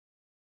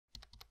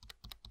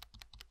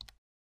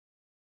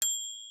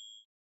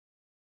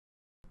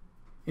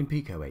In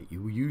Pico-8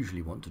 you will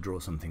usually want to draw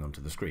something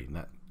onto the screen.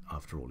 That,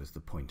 after all, is the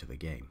point of a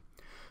game.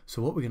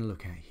 So what we're going to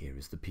look at here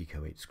is the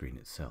Pico-8 screen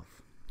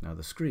itself. Now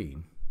the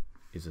screen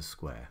is a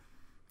square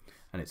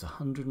and it's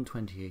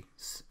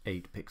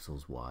 128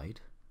 pixels wide,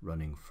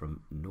 running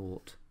from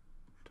 0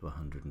 to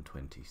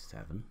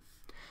 127,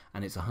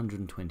 and it's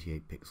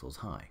 128 pixels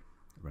high,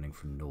 running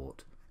from 0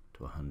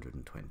 to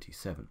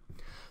 127.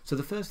 So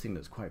the first thing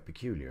that's quite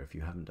peculiar, if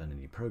you haven't done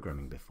any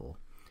programming before,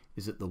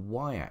 is that the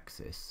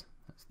y-axis,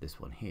 that's this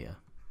one here,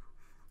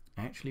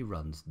 actually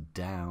runs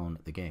down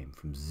the game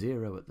from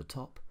 0 at the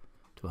top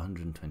to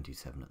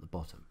 127 at the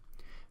bottom.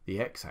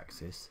 The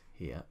x-axis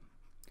here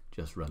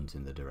just runs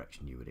in the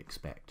direction you would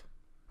expect.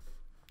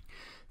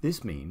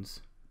 This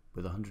means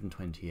with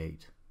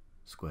 128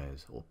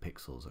 squares or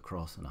pixels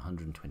across and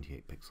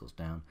 128 pixels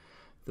down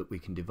that we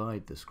can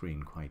divide the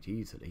screen quite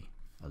easily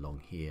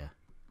along here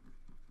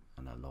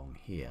and along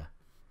here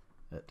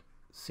at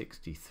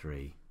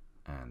 63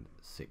 and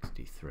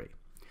 63.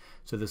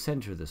 So the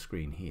center of the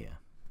screen here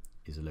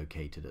is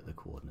located at the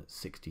coordinates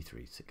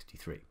 63,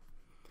 63.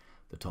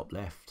 The top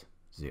left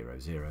 0,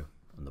 0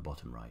 and the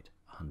bottom right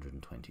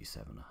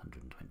 127,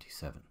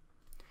 127.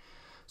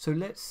 So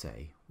let's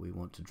say we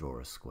want to draw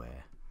a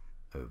square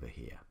over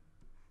here.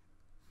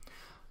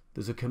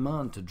 There's a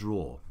command to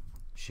draw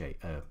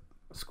a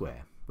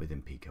square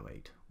within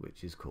Pico-8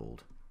 which is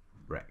called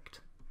rect.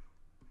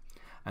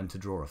 And to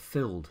draw a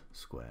filled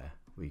square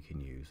we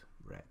can use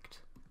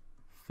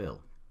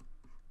rectfill.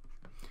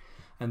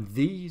 And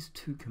these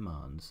two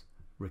commands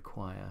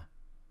require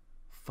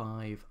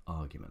 5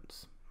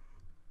 arguments.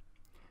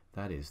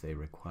 That is, they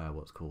require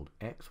what's called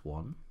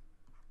x1,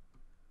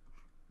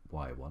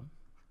 y1,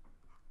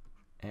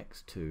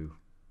 x2,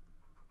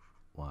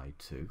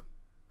 y2,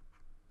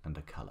 and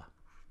a color.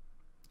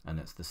 And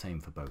that's the same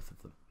for both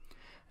of them.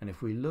 And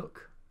if we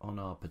look on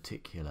our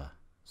particular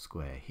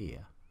square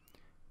here,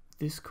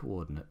 this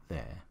coordinate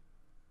there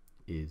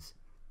is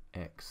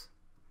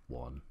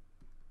x1,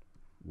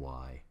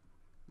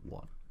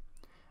 y1.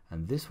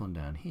 And this one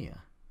down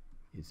here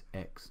is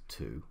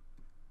x2,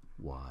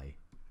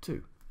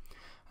 y2.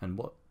 And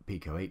what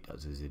Pico-8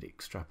 does is it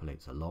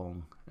extrapolates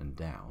along and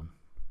down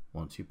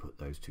once you put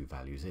those two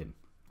values in.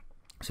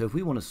 So if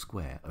we want a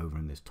square over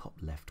in this top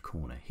left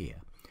corner here,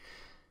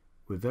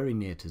 we're very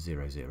near to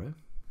 0, 0.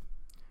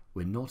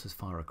 We're not as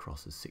far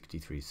across as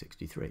 63,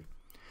 63.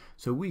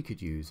 So we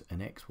could use an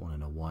x1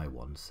 and a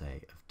y1,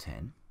 say, of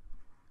 10.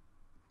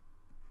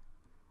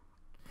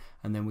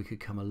 And then we could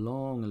come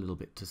along a little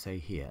bit to say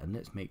here, and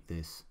let's make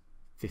this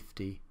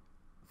 50,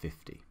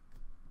 50.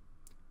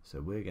 So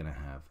we're going to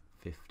have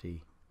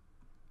 50,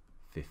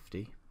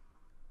 50.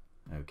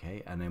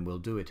 Okay, and then we'll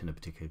do it in a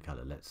particular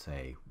color, let's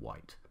say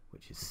white,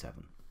 which is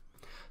 7.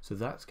 So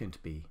that's going to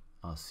be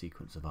our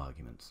sequence of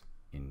arguments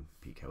in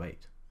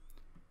Pico-8.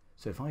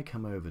 So if I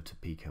come over to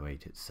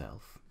Pico-8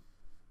 itself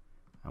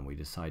and we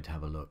decide to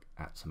have a look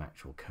at some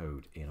actual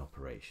code in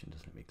operation,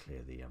 just let me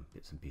clear the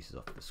bits and pieces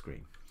off the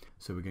screen.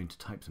 So we're going to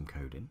type some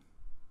code in.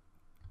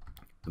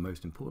 The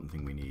most important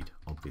thing we need,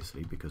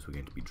 obviously, because we're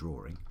going to be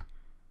drawing,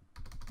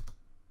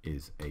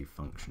 is a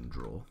function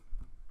draw.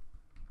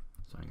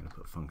 So I'm going to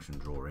put function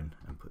draw in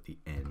and put the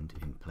end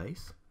in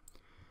place.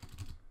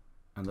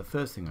 And the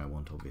first thing I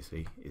want,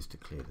 obviously, is to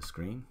clear the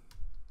screen.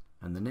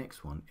 And the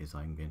next one is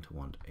I'm going to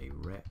want a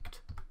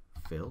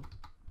rectfill,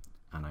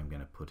 and I'm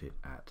going to put it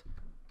at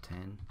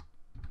 10,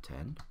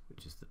 10,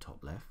 which is the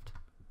top left,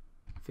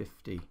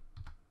 50,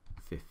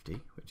 50,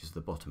 which is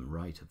the bottom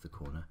right of the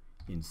corner,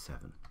 in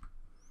 7.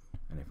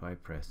 And if I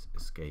press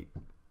escape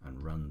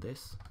and run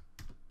this,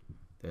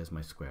 there's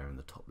my square in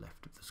the top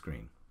left of the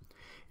screen.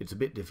 It's a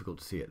bit difficult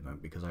to see at the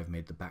moment because I've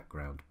made the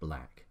background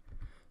black.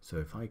 So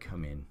if I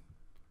come in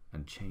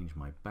and change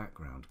my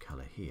background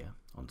color here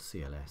on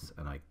CLS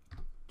and I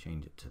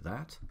change it to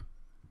that,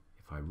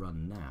 if I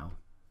run now,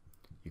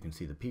 you can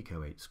see the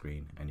Pico-8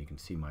 screen and you can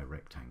see my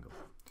rectangle.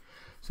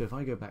 So if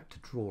I go back to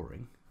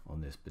drawing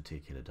on this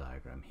particular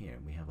diagram here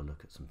and we have a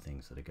look at some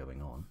things that are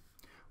going on,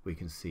 we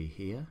can see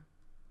here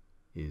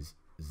is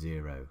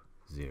 0,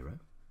 0.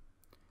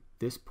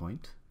 This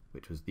point,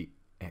 which was the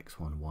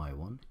x1,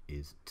 y1,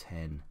 is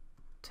 10,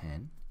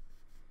 10.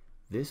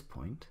 This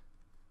point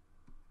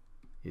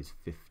is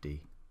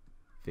 50,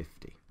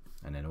 50.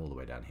 And then all the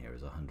way down here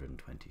is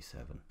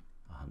 127,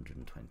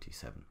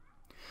 127.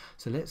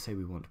 So let's say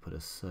we want to put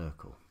a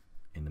circle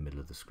in the middle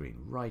of the screen,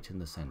 right in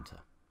the center.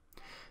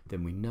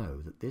 Then we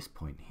know that this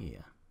point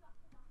here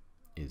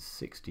is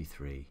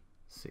 63,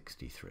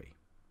 63.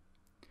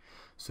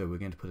 So we're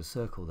going to put a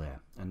circle there.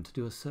 And to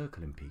do a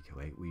circle in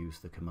Pico-8, we use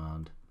the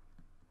command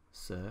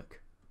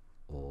circ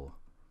or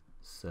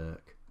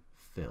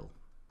circfill.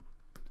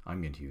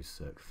 I'm going to use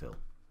circfill.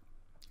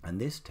 And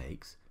this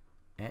takes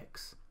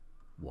x,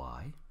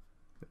 y,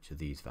 which are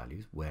these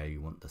values, where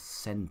you want the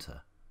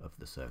center of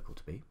the circle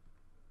to be,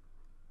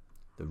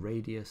 the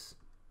radius,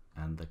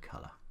 and the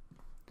color.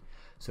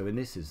 So in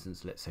this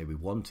instance, let's say we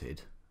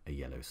wanted a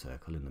yellow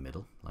circle in the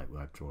middle, like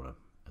I've drawn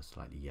a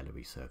slightly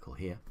yellowy circle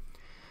here,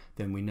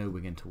 then we know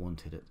we're going to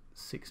want it at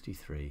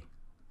 63,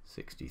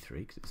 63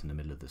 because it's in the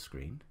middle of the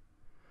screen.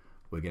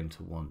 We're going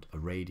to want a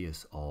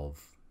radius of,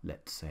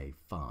 let's say,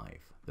 5.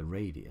 The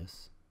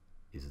radius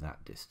is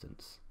that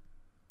distance.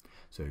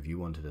 So if you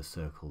wanted a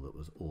circle that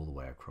was all the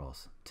way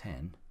across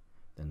 10,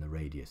 then the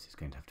radius is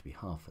going to have to be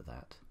half of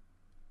that,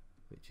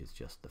 which is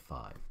just the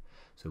 5.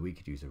 So we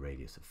could use a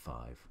radius of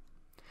 5.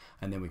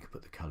 And then we could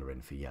put the colour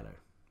in for yellow.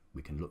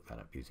 We can look that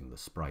up using the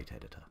sprite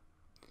editor.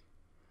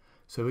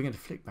 So we're going to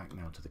flick back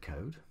now to the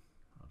code.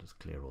 I'll just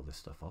clear all this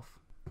stuff off.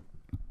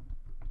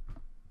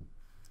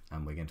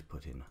 And we're going to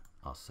put in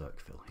our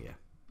circfill here.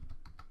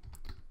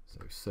 So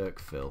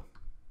circfill,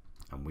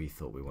 and we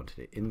thought we wanted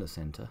it in the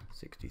center,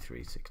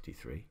 63,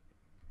 63.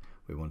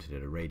 We wanted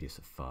it a radius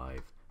of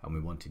 5, and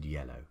we wanted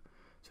yellow.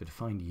 So to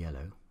find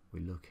yellow, we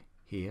look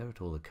here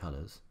at all the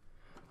colors,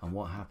 and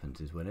what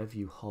happens is whenever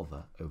you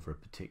hover over a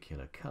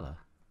particular color,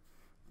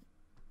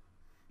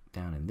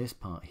 down in this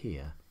part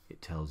here,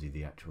 it tells you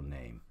the actual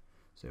name.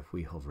 So if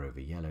we hover over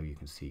yellow, you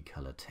can see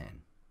color 10.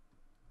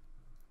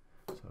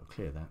 So I'll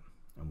clear that,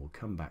 and we'll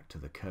come back to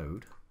the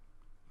code,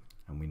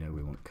 and we know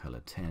we want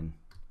color 10,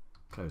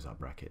 close our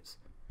brackets,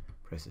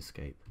 press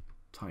escape,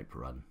 type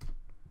run,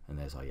 and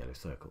there's our yellow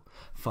circle.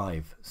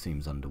 5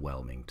 seems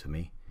underwhelming to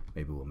me.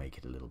 Maybe we'll make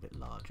it a little bit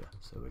larger.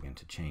 So we're going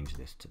to change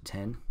this to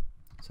 10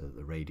 so that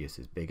the radius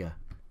is bigger.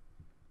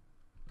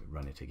 We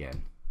run it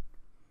again.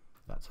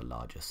 That's a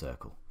larger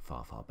circle,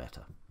 far, far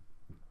better.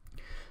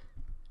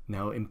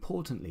 Now,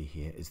 importantly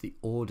here is the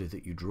order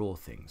that you draw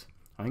things.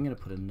 I'm going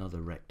to put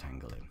another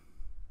rectangle in,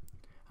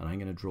 and I'm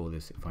going to draw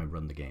this if I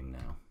run the game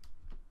now.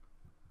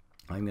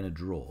 I'm going to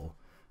draw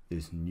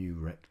this new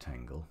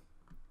rectangle,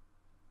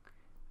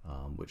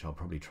 which I'll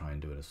probably try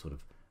and do in a sort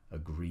of a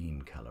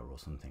green color or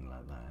something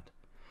like that.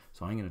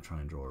 So I'm going to try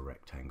and draw a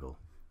rectangle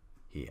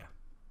here.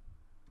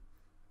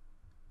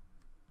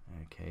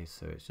 Okay,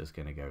 so it's just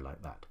going to go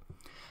like that.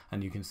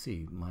 And you can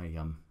see my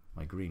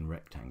my green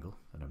rectangle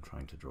that I'm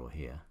trying to draw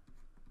here.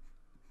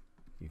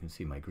 You can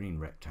see my green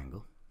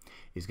rectangle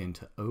is going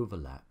to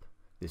overlap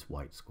this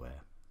white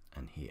square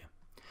and here.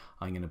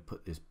 I'm going to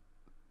put this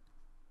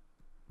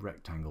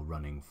rectangle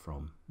running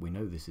from, we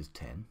know this is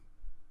 10,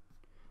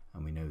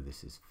 and we know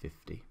this is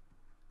 50,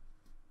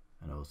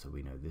 and also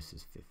we know this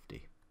is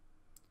 50.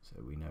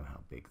 So we know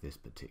how big this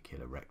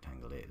particular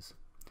rectangle is.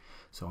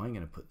 So I'm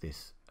going to put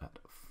this at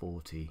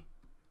 40,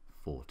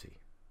 40.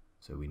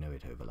 So we know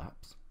it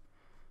overlaps.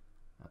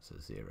 That's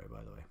a 0,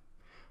 by the way.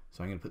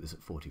 So I'm going to put this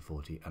at 40,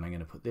 40, and I'm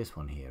going to put this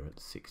one here at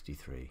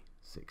 63,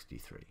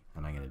 63.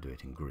 And I'm going to do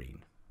it in green.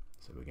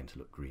 So we're going to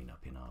look green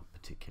up in our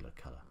particular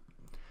color.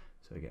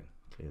 So again,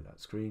 clear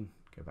that screen,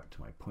 go back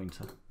to my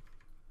pointer,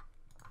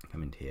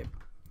 come into here.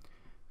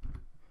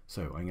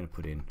 So I'm going to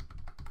put in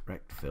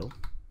rectfill.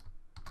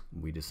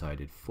 We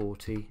decided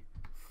 40,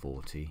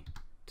 40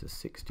 to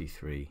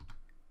 63,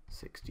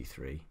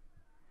 63,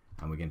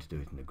 and we're going to do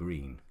it in a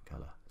green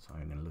color. So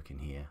I'm going to look in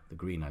here. The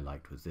green I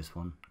liked was this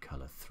one,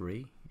 color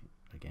 3.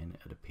 Again,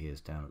 it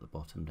appears down at the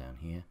bottom, down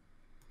here.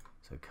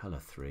 So color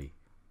 3,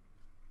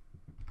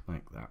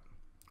 like that.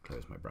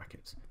 Close my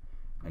brackets.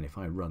 And if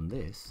I run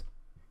this,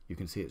 you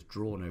can see it's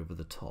drawn over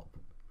the top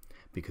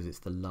because it's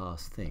the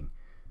last thing.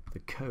 The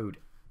code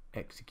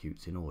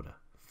executes in order.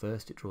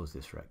 First it draws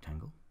this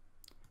rectangle,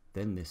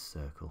 then this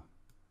circle,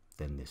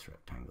 then this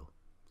rectangle.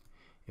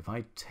 If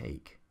I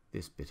take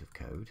this bit of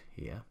code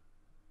here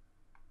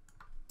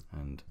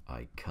and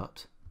I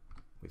cut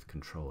with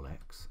Control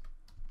X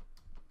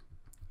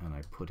and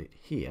I put it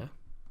here,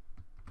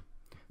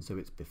 so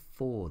it's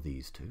before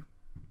these two,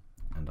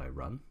 and I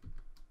run,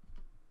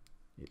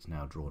 it's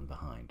now drawn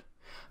behind.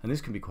 And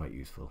this can be quite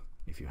useful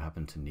if you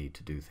happen to need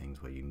to do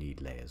things where you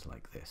need layers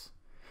like this.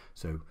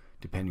 So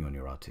depending on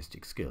your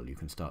artistic skill, you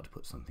can start to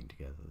put something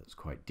together that's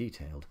quite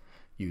detailed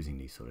using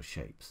these sort of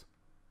shapes.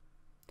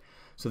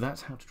 So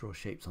that's how to draw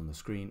shapes on the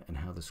screen and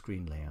how the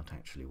screen layout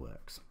actually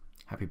works.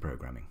 Happy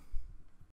programming.